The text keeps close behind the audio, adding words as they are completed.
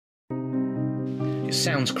It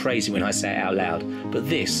sounds crazy when I say it out loud, but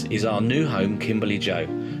this is our new home, Kimberley Joe.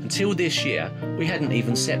 Until this year, we hadn't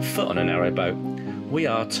even set foot on a narrowboat. We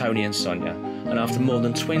are Tony and Sonia, and after more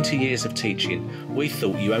than 20 years of teaching, we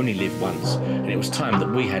thought you only live once, and it was time that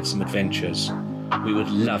we had some adventures. We would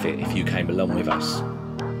love it if you came along with us.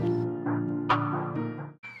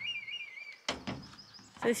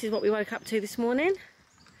 So this is what we woke up to this morning.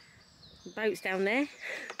 The boat's down there.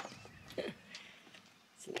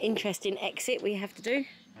 It's an interesting exit we have to do.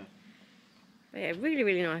 But yeah, really,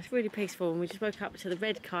 really nice, really peaceful. And we just woke up to the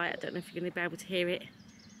red kite. I don't know if you're going to be able to hear it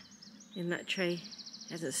in that tree.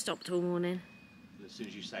 It hasn't stopped all morning. As soon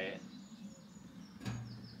as you say it.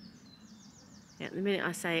 Yeah, the minute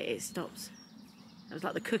I say it, it stops. It was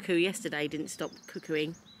like the cuckoo yesterday didn't stop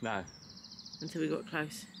cuckooing. No. Until we got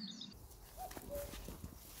close.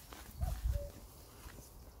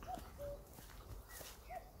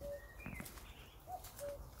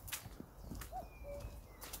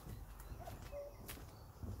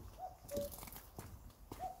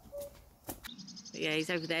 Yeah,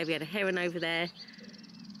 he's over there. We had a heron over there.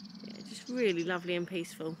 Yeah, just really lovely and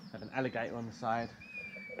peaceful. Have an alligator on the side.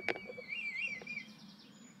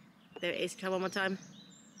 There it is. Try one more time.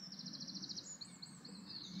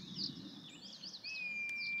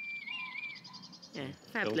 Yeah,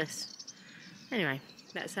 fabulous. Cool. Anyway,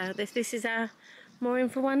 that's this is our mooring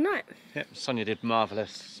for one night. Yep, Sonia did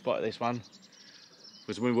marvellous. Spotted this one.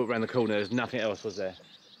 Because when we walked around the corner, there's nothing else, was there?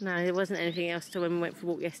 No, there wasn't anything else till when we went for a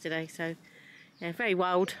walk yesterday. So. Yeah, very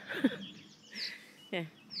wild. Yeah,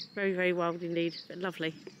 very, very wild indeed, but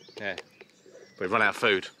lovely. Yeah, we've run out of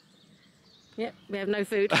food. Yep, we have no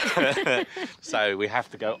food. So we have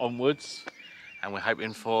to go onwards, and we're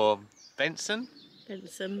hoping for Benson.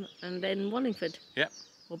 Benson and then Wallingford. Yep.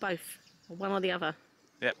 Or both, or one or the other.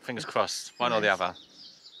 Yep, fingers crossed, one or the other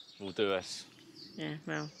will do us. Yeah,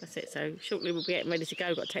 well, that's it. So shortly we'll be getting ready to go.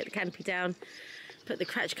 We've got to take the canopy down, put the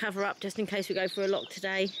cratch cover up just in case we go for a lock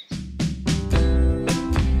today.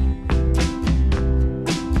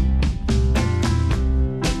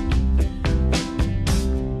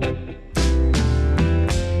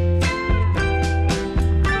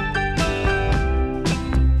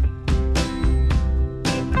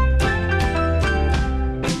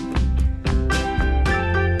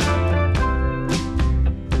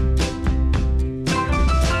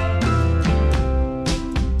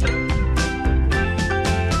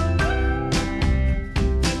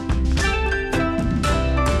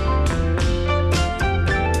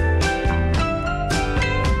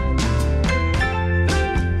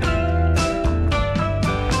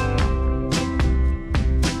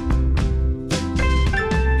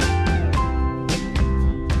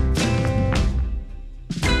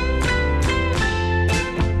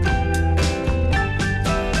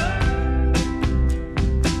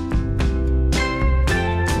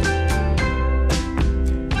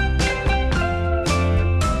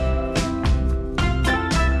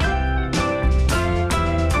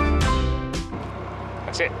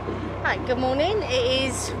 Right, good morning. It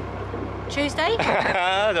is Tuesday.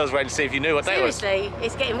 I was waiting to see if you knew what day it was. Seriously,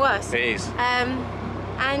 it's getting worse. It is.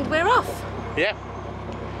 And we're off. Yeah.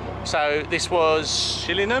 So this was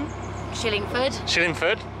Shillingford.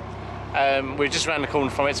 We're just around the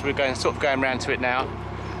corner from it, so we're going round to it now.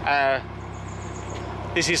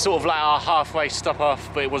 This is sort of like our halfway stop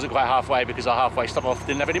off, but it wasn't quite halfway because our halfway stop off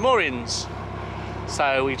didn't have any moorings.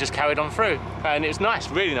 So we just carried on through, and it was nice,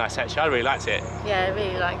 really nice actually. I really liked it. Yeah, I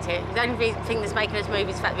really liked it. The only thing that's making us move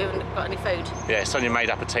is the fact we haven't got any food. Yeah, Sonia made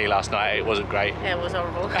up a tea last night. It wasn't great. Yeah, it was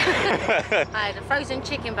horrible. I had a frozen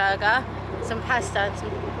chicken burger, some pasta, and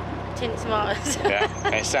some tinned tomatoes. Yeah,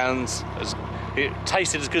 it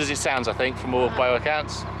tasted as good as it sounds, I think, from all by all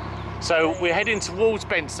accounts. So we're heading towards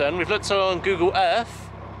Benson. We've looked on Google Earth,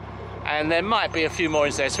 and there might be a few more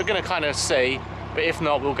in there, so we're going to kind of see. But if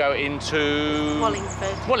not, we'll go into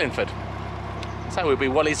Wallingford. So we'll be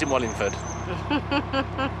Wallies in Wallingford.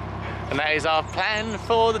 And that is our plan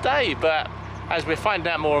for the day. But as we're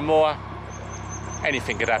finding out more and more,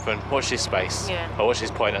 anything could happen. Watch this space. Yeah. Or watch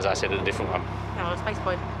this point, as I said, at a different one. Oh, space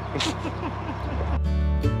point.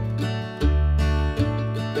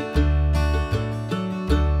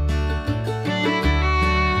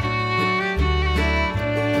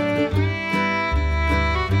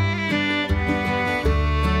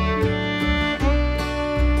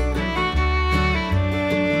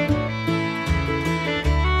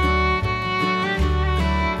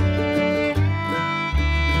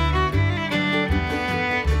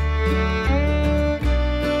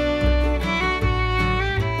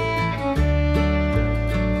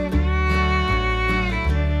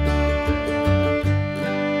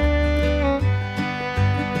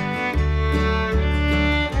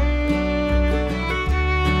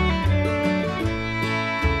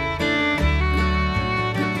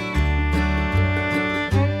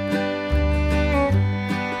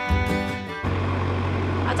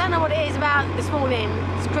 know what it is about this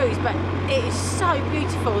morning's cruise, but it is so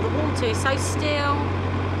beautiful. The water is so still,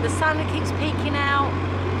 the sun keeps peeking out,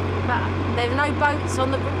 but there are no boats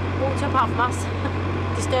on the water apart from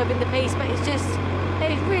us disturbing the peace, but it's just,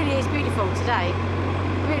 it really is beautiful today.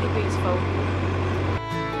 Really beautiful.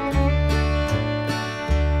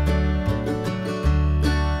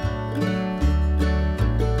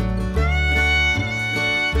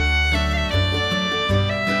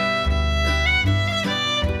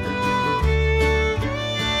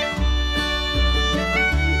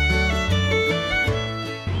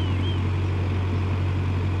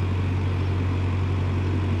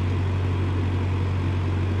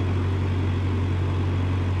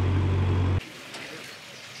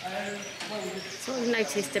 So what I've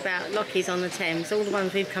noticed about lockies on the Thames, all the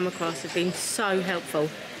ones we've come across have been so helpful.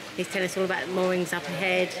 He's telling us all about moorings up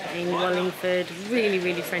ahead in Wallingford, really,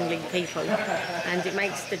 really friendly people. And it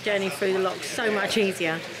makes the journey through the lock so much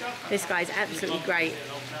easier. This guy's absolutely great.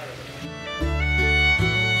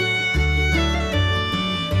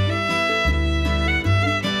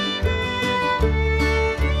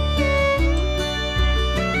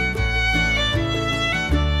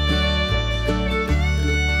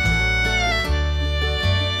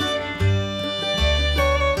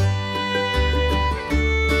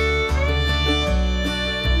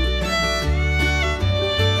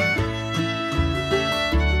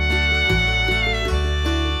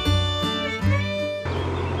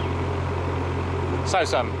 So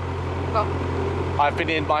Sam, Well, I've been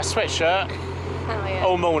in my sweatshirt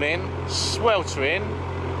all morning, sweltering,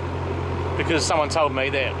 because someone told me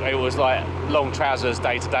that it was like long trousers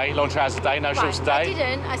day today, long trousers day, no shorts today. I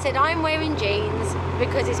didn't. I said I'm wearing jeans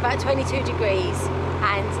because it's about 22 degrees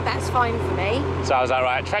and that's fine for me. So I was like,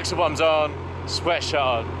 right, tracksuit bottoms on, sweatshirt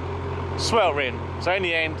on, sweltering. So in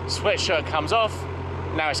the end, sweatshirt comes off,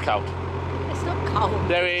 now it's cold. It's not cold.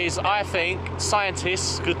 There is, I think,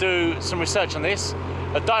 scientists could do some research on this,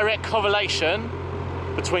 a direct correlation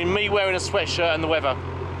between me wearing a sweatshirt and the weather.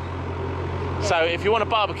 Yeah. So if you want a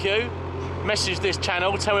barbecue, message this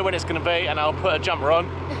channel, tell me when it's going to be, and I'll put a jumper on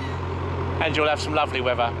and you'll have some lovely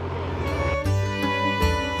weather.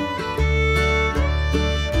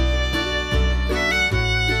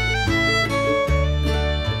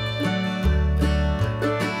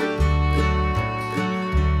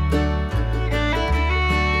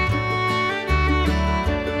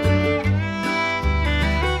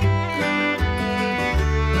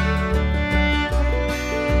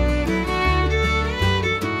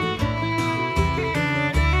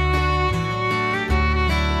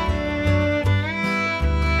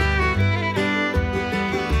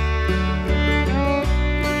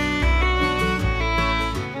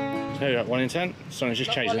 Here we are at Wallingford. Sorry,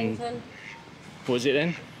 just changing. What was it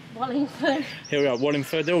then? Wallingford. Here we are at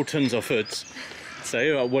Wallingford. They're all tons of hoods. So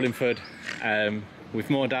here we are at Wallingford. We've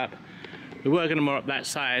moored up. We were going to moor up that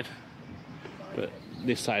side, but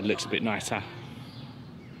this side looks a bit nicer.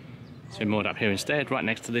 So we moored up here instead, right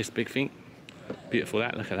next to this big thing. Beautiful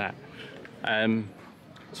that, look at that.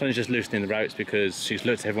 Sonny's just loosening the ropes because she's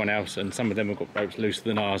looked at everyone else and some of them have got ropes looser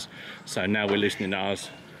than ours. So now we're loosening ours.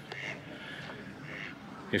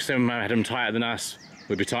 If some of them had them tighter than us,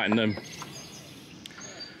 we'd be tightening them.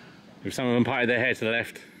 If some of them parted their hair to the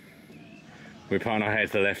left, we're parting our hair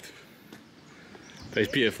to the left. But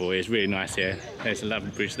it's beautiful, it's really nice here. There's a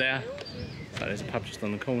lovely bridge there. So there's a pub just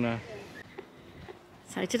on the corner.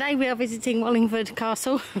 So today we are visiting Wallingford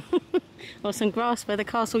Castle, or some grass where the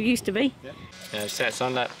castle used to be. Yeah, so it's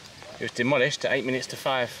on that. It was demolished at 8 minutes to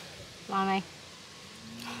 5. Blimey.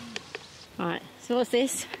 Right, so what's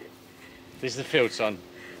this? This is the field, son.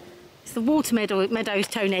 It's the water meadows,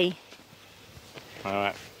 Tony.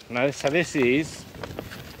 Alright, no, so this is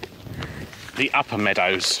the upper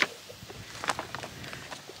meadows.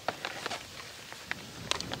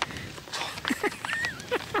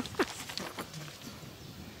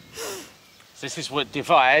 So this is what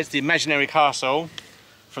divides the imaginary castle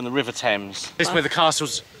from the River Thames. This is where the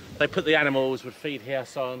castles, they put the animals, would feed here,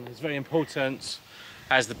 son. It's very important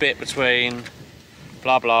as the bit between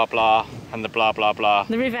blah blah blah and the blah blah blah.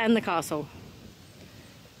 The river and the castle.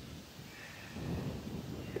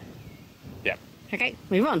 Yeah. Okay,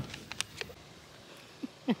 move on.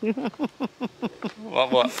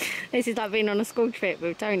 What? This is like being on a school trip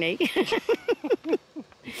with Tony.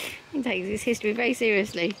 He takes his history very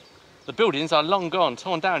seriously. The buildings are long gone,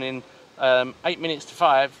 torn down in 8 minutes to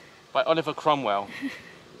 5 by Oliver Cromwell,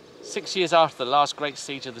 6 years after the last great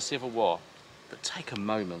siege of the Civil War. But take a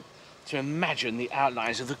moment to imagine the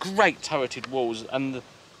outlines of the great turreted walls and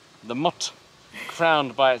the motte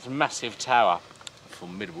crowned by its massive tower. A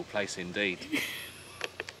formidable place indeed.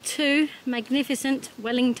 2 magnificent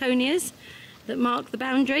Wellingtonias that mark the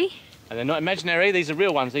boundary. And they're not imaginary, these are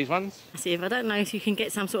real ones, these ones. See, if I don't know if you can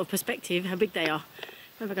get some sort of perspective how big they are.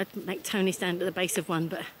 Maybe I could make Tony stand at the base of one,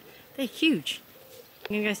 but they're huge.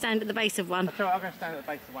 I'm going to go stand at the base of one. Okay, I'll go stand at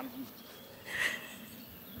the base of one.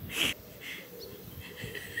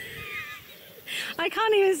 I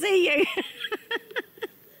can't even see you.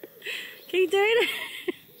 Keep doing it.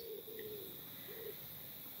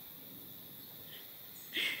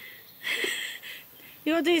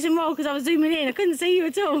 You got to do some more because I was zooming in. I couldn't see you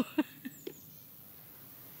at all.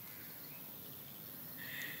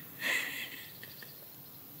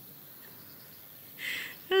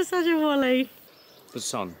 You're such a wally. But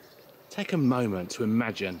son, take a moment to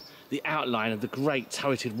imagine the outline of the great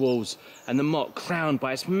turreted walls and the motte crowned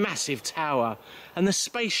by its massive tower and the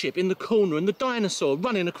spaceship in the corner and the dinosaur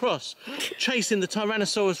running across, chasing the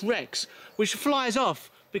Tyrannosaurus Rex, which flies off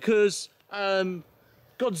because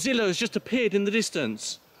Godzilla has just appeared in the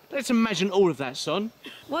distance. Let's imagine all of that, son.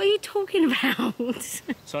 What are you talking about?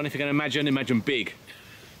 Son, if you're going to imagine big.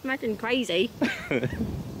 Imagine crazy. A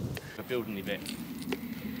building bit.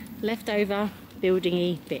 Leftover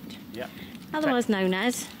buildingy bit. Yep. Otherwise known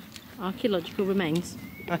as archaeological remains.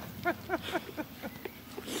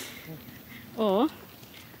 Or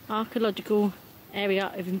archaeological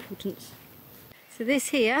area of importance. So this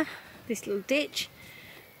here, this little ditch,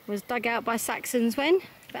 was dug out by Saxons when?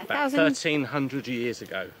 About 1300 years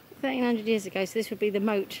ago. 1300 years ago, so this would be the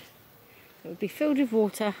moat. It would be filled with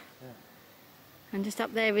water. Yeah. And just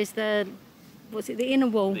up there is the, what's it, the inner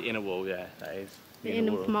wall? The inner wall, yeah, that is. The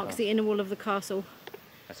inner marks the inner wall of the castle.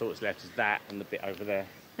 That's all that's left is that and the bit over there.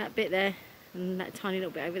 That bit there and that tiny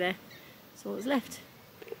little bit over there. That's all that's left.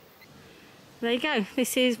 There you go.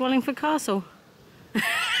 This is Wallingford Castle.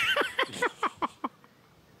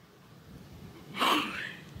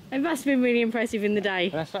 It must have been really impressive in the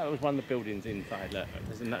day. And that was one of the buildings inside. Look,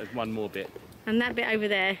 there's one more bit. And that bit over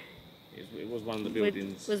there. It was one of the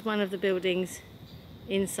buildings. Was one of the buildings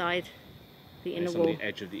inside the inner wall. On the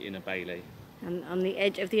edge of the inner bailey. And on the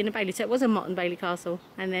edge of the inner bailey, so it was a motte and bailey castle.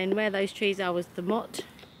 And then where those trees are was the motte,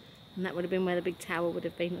 and that would have been where the big tower would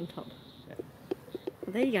have been on top. Yeah.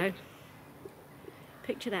 Well, there you go.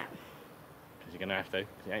 Picture that. Because you're going to have to,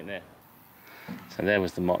 because it ain't there. So there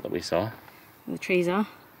was the motte that we saw. And the trees are.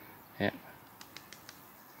 Yeah.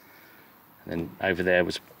 And then over there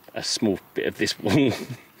was a small bit of this wall.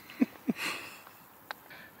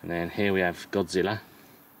 And then here we have Godzilla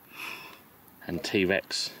and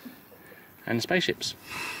T-Rex. And spaceships.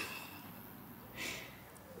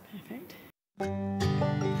 Perfect.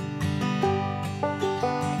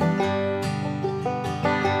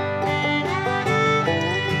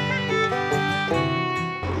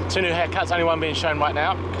 Two new haircuts, only one being shown right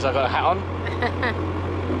now because I've got a hat on.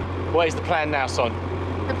 What is the plan now, son?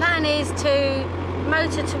 The plan is to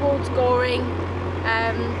motor towards Goring.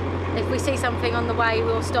 If we see something on the way,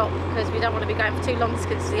 we'll stop because we don't want to be going for too long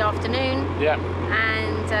because it's the afternoon. Yeah.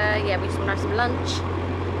 And yeah, we just want to have some lunch.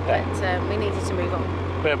 Yeah. But we needed to move on.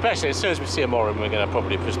 But basically, as soon as we see a mooring, we're going to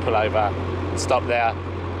probably just pull over and stop there.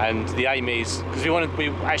 And the aim is, because we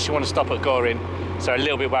actually want to stop at Goring, so a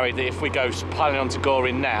little bit worried that if we go piling onto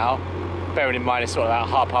Goring now, bearing in mind it's sort of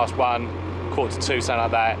about 1:30, 1:45, something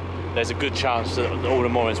like that, there's a good chance that all the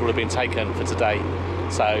moorings will have been taken for today.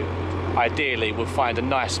 So ideally we'll find a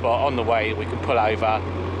nice spot on the way we can pull over,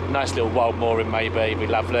 nice little wild mooring maybe, it'd be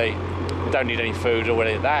lovely. We don't need any food or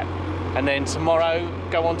anything like that. And then tomorrow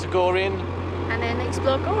go on to Goring. And then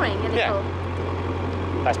explore Goring a little.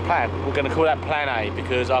 Yeah. That's plan. We're going to call that plan A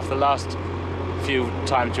because after the last few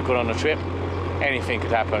times we've gone on a trip, anything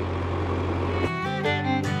could happen.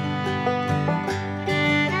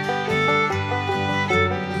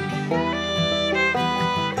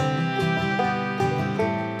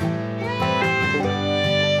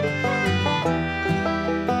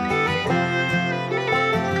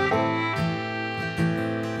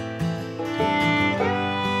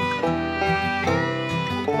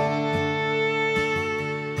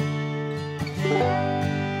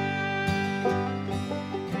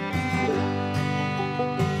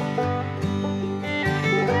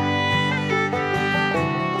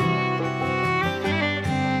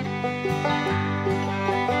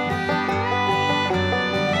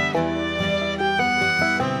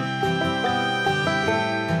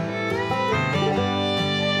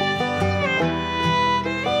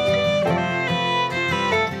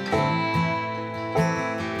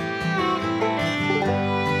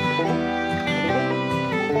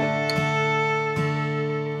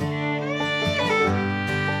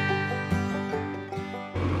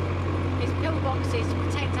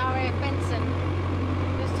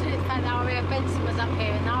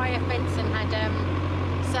 Benson had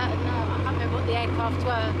certain, I can't remember what the aircraft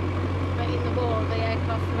were, but in the war the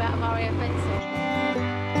aircraft flew out of RAF Benson.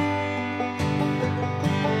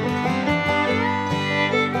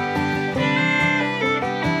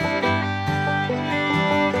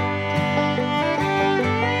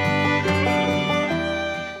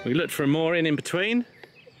 We looked for a mooring in between,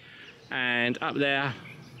 and up there,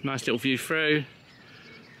 nice little view through,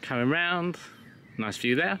 coming round, nice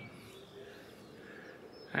view there,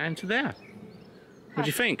 and to there. What do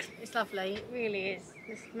you think? It's lovely, it really is.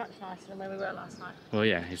 It's much nicer than where we were last night. Well,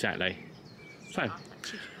 yeah, exactly. So,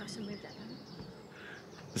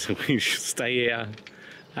 so we should stay here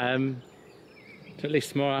till at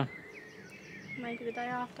least tomorrow. Maybe the day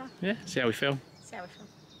after. Yeah, see how we feel. See how we feel.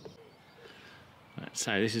 Right,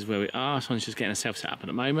 so this is where we are. Someone's just getting herself set up at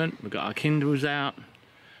the moment. We've got our Kindles out.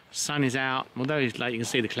 Sun is out. Although it's late, you can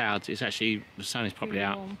see the clouds. It's actually, the sun is probably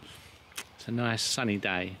out. It's a nice sunny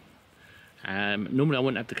day. Normally I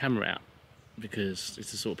wouldn't have the camera out because it's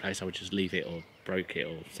the sort of place I would just leave it or broke it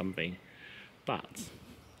or something. But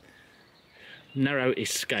Narrow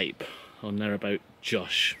Escape or Narrowboat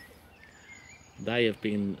Josh, they have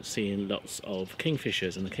been seeing lots of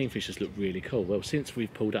kingfishers, and the kingfishers look really cool. Well, since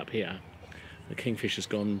we've pulled up here, the kingfisher's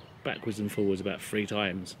gone backwards and forwards about 3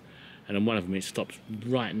 times, and on one of them it stopped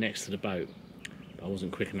right next to the boat. But I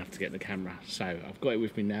wasn't quick enough to get the camera, so I've got it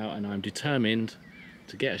with me now, and I'm determined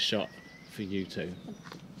to get a shot for you two.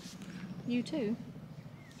 You too?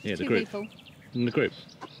 Yeah, the 2 group. people. In the group.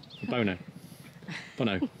 Bono.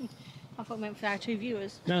 Bono. I thought it meant for our 2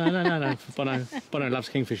 viewers. No. For Bono. Bono loves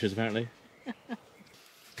kingfishers, apparently.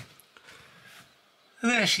 And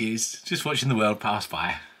there she is, just watching the world pass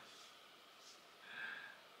by.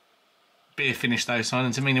 Beer finished though,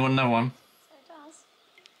 Simon. Does it mean you want another one? So it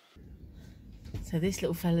does. So this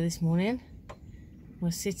little fella this morning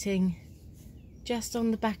was sitting just on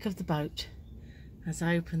the back of the boat as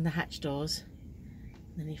I opened the hatch doors.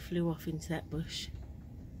 And then he flew off into that bush.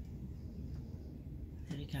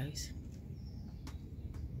 There he goes.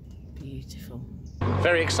 Beautiful.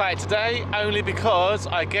 Very excited today, only because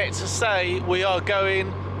I get to say we are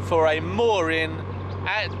going for a mooring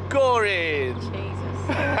at Goring. Jesus.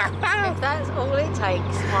 If that's all it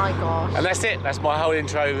takes, my gosh. And that's it, that's my whole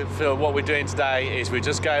intro for what we're doing today, is we're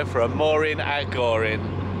just going for a mooring at Goring.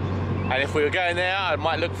 And if we were going there, I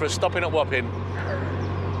might look for a stopping at Wapping.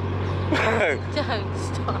 Don't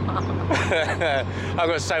stop. I've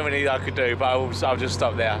got so many I could do, but I'll just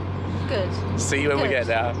stop there. Good. See you when we get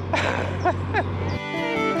there.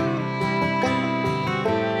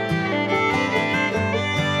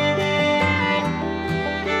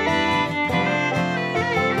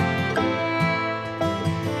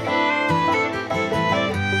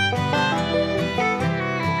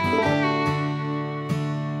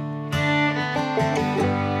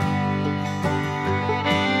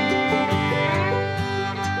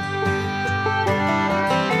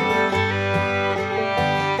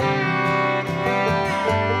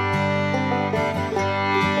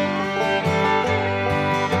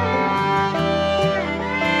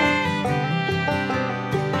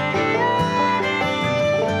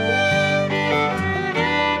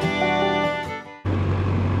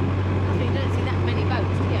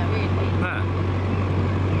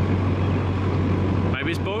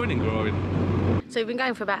 So we've been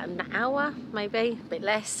going for about an hour, maybe, a bit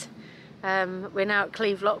less. We're now at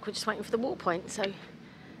Cleve Lock, we're just waiting for the water point. So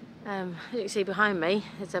as you can see behind me,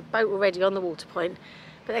 there's a boat already on the water point,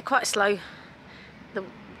 but they're quite slow, the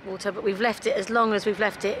water, but we've left it as long as we've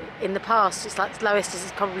left it in the past. It's like the lowest as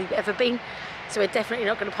it's probably ever been. So we're definitely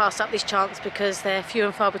not going to pass up this chance because they're few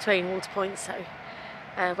and far between water points, so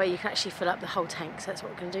where you can actually fill up the whole tank. So that's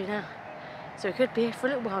what we're going to do now. So we could be here for a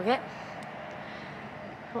little while yet.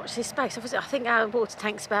 Watch this space. I think our water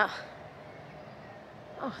tank's about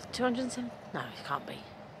 207. No, it can't be.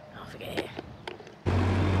 I'll forget it.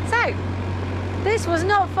 So this was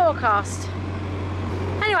not forecast.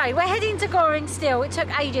 Anyway, we're heading to Goring still. It took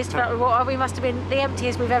ages to fill up the water. We must have been the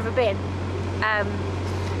emptiest we've ever been.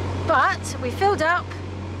 But we filled up.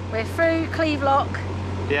 We're through Cleve Lock.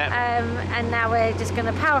 Yeah. And now we're just going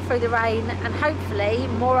to power through the rain and hopefully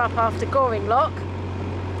moor up after Goring Lock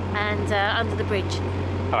and under the bridge.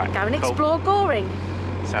 All right, go and explore Goring.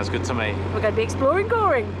 Sounds good to me. We're going to be exploring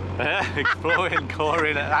Goring. Exploring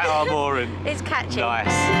Goring at our mooring. It's catchy. Nice.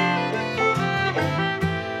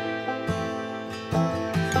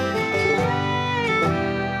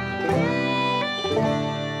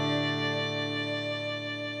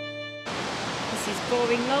 This is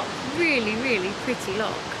Goring Lock. Really, really pretty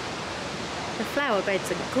lock. The flower beds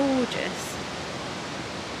are gorgeous.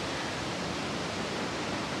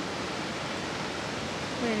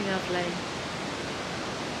 Really lovely.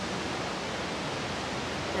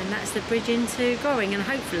 And that's the bridge into Goring, and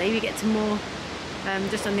hopefully we get to more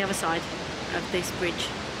just on the other side of this bridge.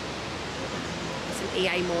 Some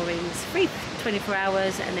EA moorings, free 24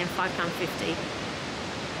 hours and then £5.50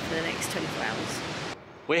 for the next 24 hours.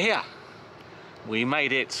 We're here. We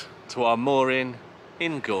made it to our mooring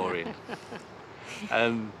in Goring.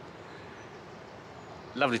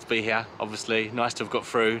 Lovely to be here, obviously. Nice to have got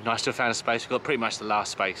through. Nice to have found a space. We've got pretty much the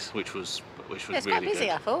last space, which was It's really quite busy, good.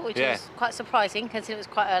 I thought, which was quite surprising considering it was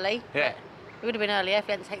quite early. Yeah. It would have been earlier if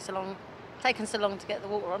it hadn't taken so long to get the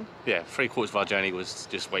water on. Yeah, 3/4 of our journey was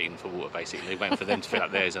just waiting for water, basically, waiting for them to fill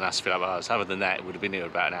up theirs and us to fill up ours. Other than that, it would have been here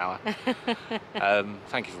about an hour.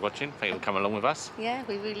 Thank you for watching. Thank you for coming along with us. Yeah,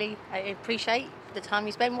 we really appreciate the time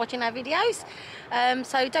you spend watching our videos.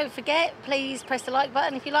 So don't forget, please press the like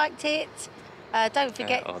button if you liked it. Don't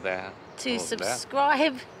forget to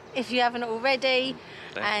subscribe if you haven't already.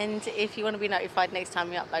 There. And if you want to be notified next time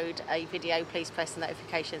we upload a video, please press the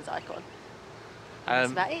notifications icon.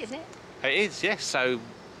 That's about it, isn't it? It is, yes. So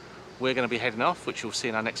we're going to be heading off, which you'll see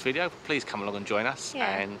in our next video. Please come along and join us.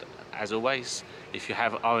 Yeah. And as always, if you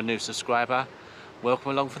are a new subscriber,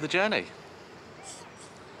 welcome along for the journey.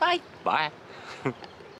 Bye. Bye.